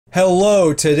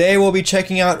Hello, today we'll be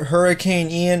checking out Hurricane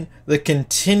Ian, the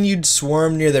continued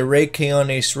swarm near the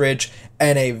Reykjanes Ridge,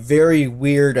 and a very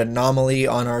weird anomaly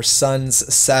on our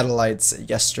sun's satellites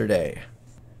yesterday.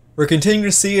 We're continuing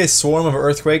to see a swarm of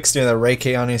earthquakes near the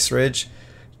Reykjanes Ridge.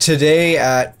 Today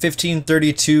at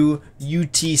 1532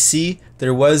 UTC,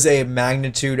 there was a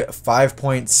magnitude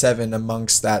 5.7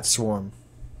 amongst that swarm.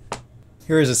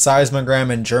 Here is a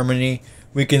seismogram in Germany.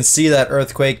 We can see that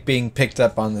earthquake being picked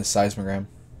up on this seismogram.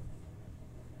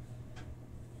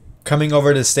 Coming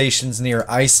over to stations near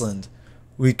Iceland,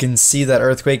 we can see that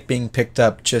earthquake being picked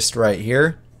up just right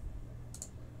here.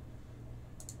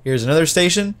 Here's another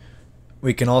station.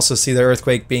 We can also see the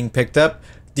earthquake being picked up.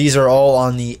 These are all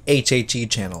on the HHE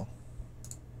channel.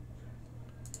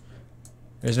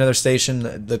 There's another station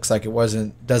that looks like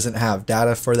it doesn't have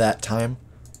data for that time.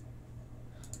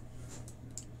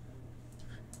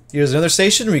 Here's another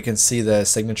station. We can see the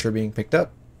signature being picked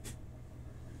up.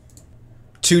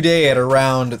 Today at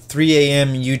around 3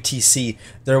 a.m. UTC,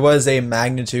 there was a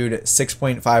magnitude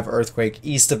 6.5 earthquake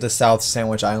east of the South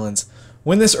Sandwich Islands.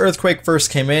 When this earthquake first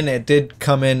came in, it did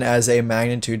come in as a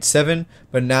magnitude 7,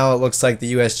 but now it looks like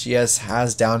the USGS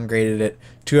has downgraded it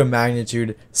to a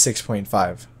magnitude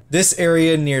 6.5. This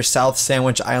area near South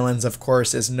Sandwich Islands, of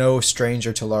course, is no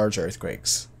stranger to large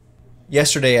earthquakes.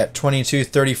 Yesterday at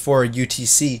 22:34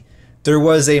 UTC, there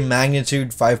was a magnitude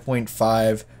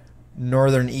 5.5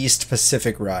 Northern East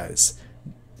Pacific rise.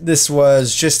 This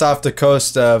was just off the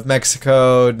coast of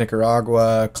Mexico,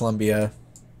 Nicaragua, Colombia.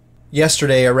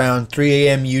 Yesterday around 3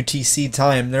 a.m. UTC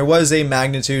time, there was a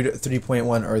magnitude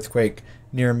 3.1 earthquake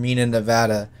near Mina,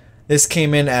 Nevada. This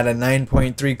came in at a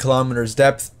 9.3 kilometers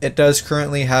depth. It does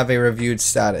currently have a reviewed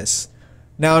status.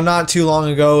 Now, not too long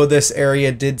ago, this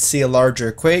area did see a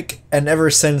larger quake, and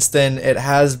ever since then, it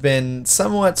has been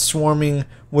somewhat swarming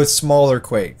with smaller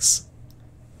quakes.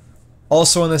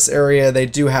 Also in this area, they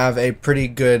do have a pretty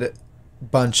good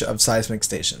bunch of seismic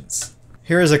stations.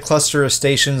 Here is a cluster of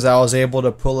stations I was able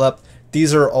to pull up.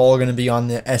 These are all going to be on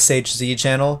the SHZ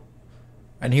channel.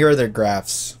 And here are their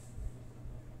graphs.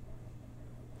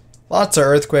 Lots of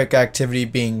earthquake activity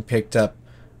being picked up.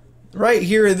 Right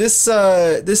here, this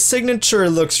signature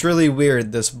looks really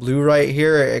weird. This blue right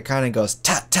here, it kind of goes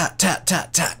tat, tat, tat,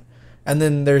 tat, tat. And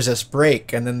then there's this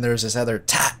break, and then there's this other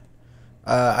tat.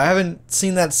 I haven't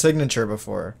seen that signature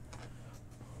before.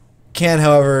 Can,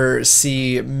 however,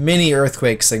 see many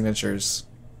earthquake signatures.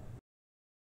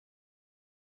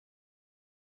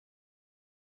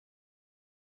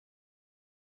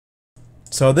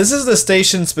 So this is the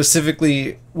station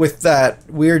specifically with that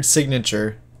weird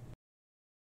signature.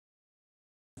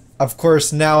 Of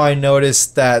course, now I notice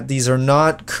that these are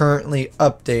not currently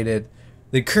updated.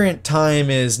 The current time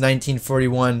is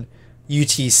 1941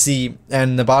 UTC,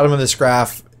 and the bottom of this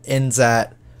graph ends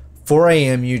at 4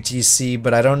 a.m. UTC,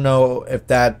 but I don't know if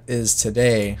that is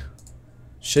today.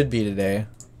 Should be today.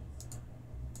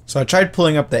 So I tried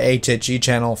pulling up the HHE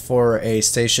channel for a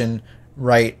station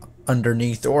right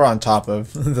underneath or on top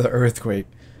of the earthquake.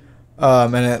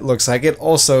 And it looks like it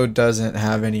also doesn't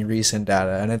have any recent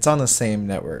data, and it's on the same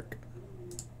network.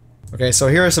 Okay, so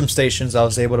here are some stations I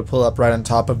was able to pull up right on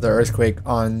top of the earthquake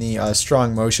on the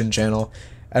strong motion channel.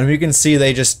 And we can see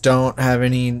they just don't have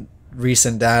any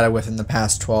recent data within the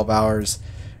past 12 hours.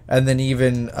 And then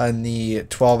even in the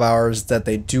 12 hours that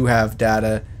they do have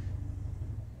data,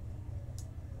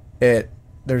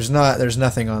 there's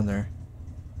nothing on there.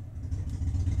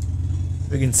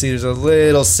 We can see there's a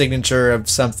little signature of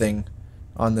something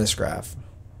on this graph.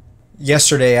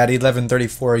 Yesterday at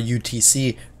 11:34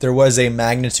 UTC, there was a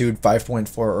magnitude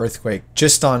 5.4 earthquake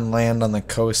just on land on the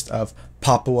coast of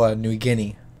Papua New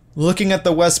Guinea. Looking at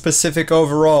the West Pacific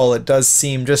overall, it does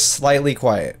seem just slightly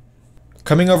quiet.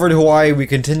 Coming over to Hawaii, we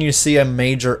continue to see a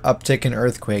major uptick in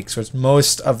earthquakes, with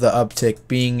most of the uptick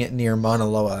being near Mauna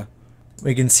Loa.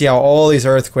 We can see how all these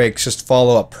earthquakes just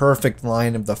follow a perfect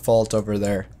line of the fault over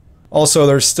there. Also,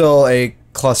 there's still a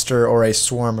cluster or a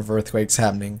swarm of earthquakes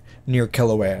happening near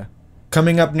Kilauea.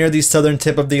 Coming up near the southern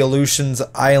tip of the Aleutians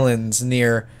Islands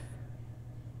near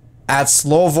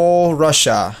Atslovo,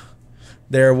 Russia,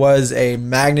 there was a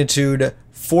magnitude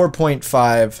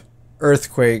 4.5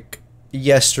 earthquake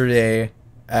yesterday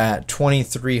at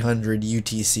 2300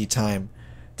 UTC time.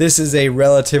 This is a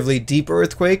relatively deep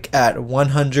earthquake at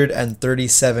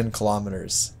 137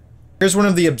 kilometers. Here's one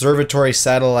of the observatory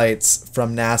satellites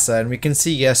from NASA, and we can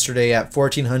see yesterday at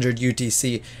 1400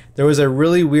 UTC, there was a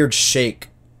really weird shake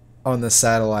on the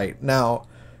satellite. Now,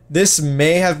 this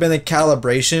may have been a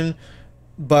calibration,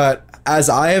 but as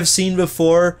I have seen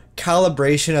before,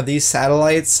 calibration of these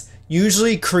satellites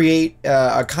usually create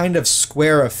a kind of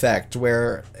square effect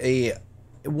where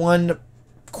one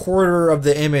quarter of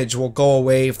the image will go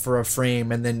away for a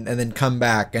frame and then come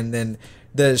back, and then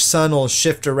the sun will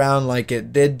shift around like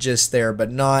it did just there,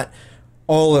 but not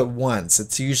all at once.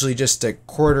 It's usually just a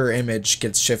quarter image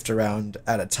gets shifted around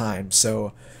at a time.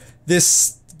 So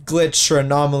this glitch or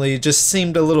anomaly just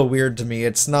seemed a little weird to me.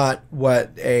 It's not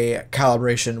what a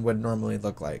calibration would normally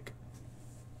look like.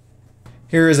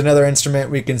 Here is another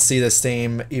instrument. We can see the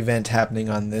same event happening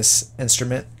on this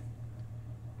instrument.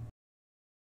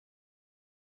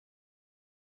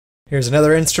 Here's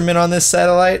another instrument on this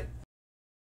satellite.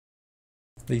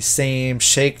 The same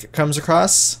shake comes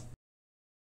across.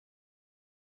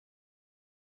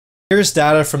 Here's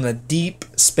data from the Deep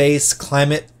Space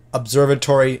Climate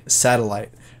Observatory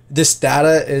satellite. This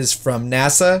data is from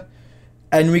NASA,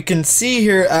 and we can see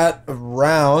here at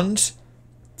around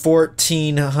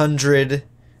 1400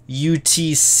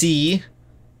 UTC,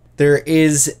 there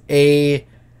is a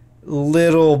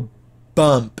little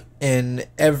bump in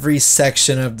every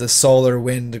section of the solar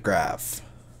wind graph.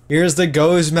 Here's the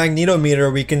GOES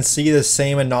magnetometer. We can see the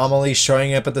same anomaly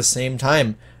showing up at the same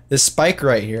time. This spike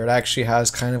right here, it actually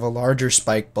has kind of a larger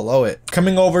spike below it.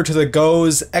 Coming over to the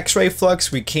GOES X-ray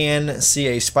flux, we can see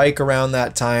a spike around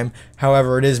that time.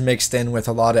 However, it is mixed in with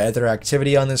a lot of other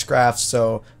activity on this graph,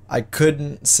 so I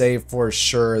couldn't say for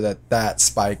sure that that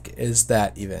spike is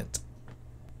that event.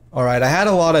 Alright, I had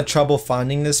a lot of trouble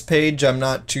finding this page. I'm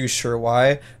not too sure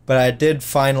why, but I did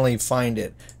finally find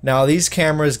it. Now, these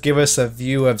cameras give us a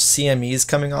view of CMEs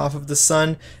coming off of the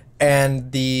sun,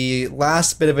 and the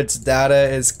last bit of its data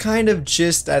is kind of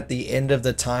just at the end of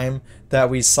the time that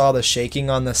we saw the shaking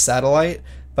on the satellite,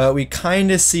 but we kind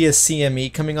of see a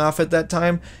CME coming off at that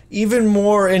time. Even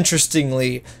more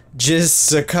interestingly,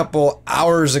 just a couple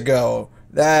hours ago,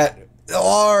 that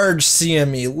large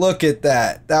CME, look at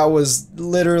that. That was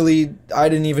literally, I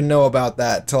didn't even know about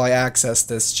that till I accessed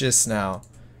this just now.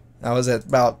 That was at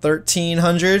about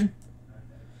 1300.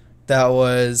 That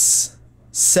was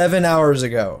 7 hours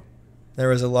ago. There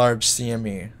was a large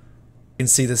CME. You can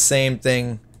see the same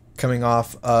thing coming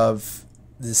off of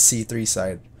the C3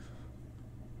 side.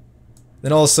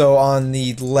 Then also on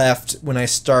the left, when I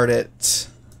start it,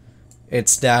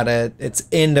 its data, its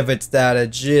end of its data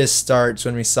just starts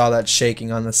when we saw that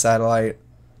shaking on the satellite.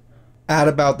 At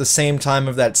about the same time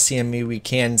of that CME, we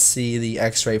can see the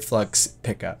X-ray flux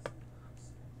pick up.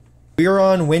 We are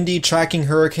on windy tracking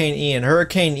Hurricane Ian.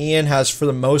 Hurricane Ian has, for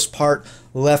the most part,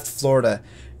 left Florida.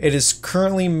 It is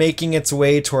currently making its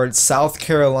way towards South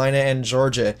Carolina and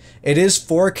Georgia. It is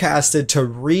forecasted to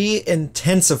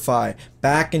re-intensify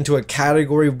back into a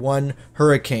Category 1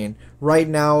 hurricane. Right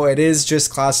now, it is just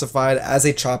classified as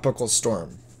a tropical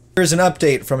storm. Here's an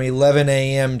update from 11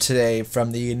 a.m. today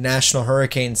from the National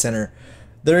Hurricane Center.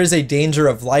 There is a danger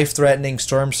of life-threatening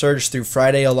storm surge through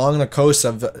Friday along the coast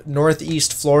of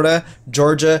northeast Florida,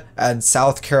 Georgia, and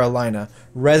South Carolina.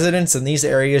 Residents in these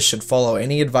areas should follow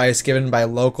any advice given by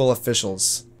local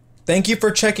officials. Thank you for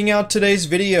checking out today's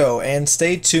video, and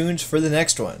stay tuned for the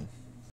next one.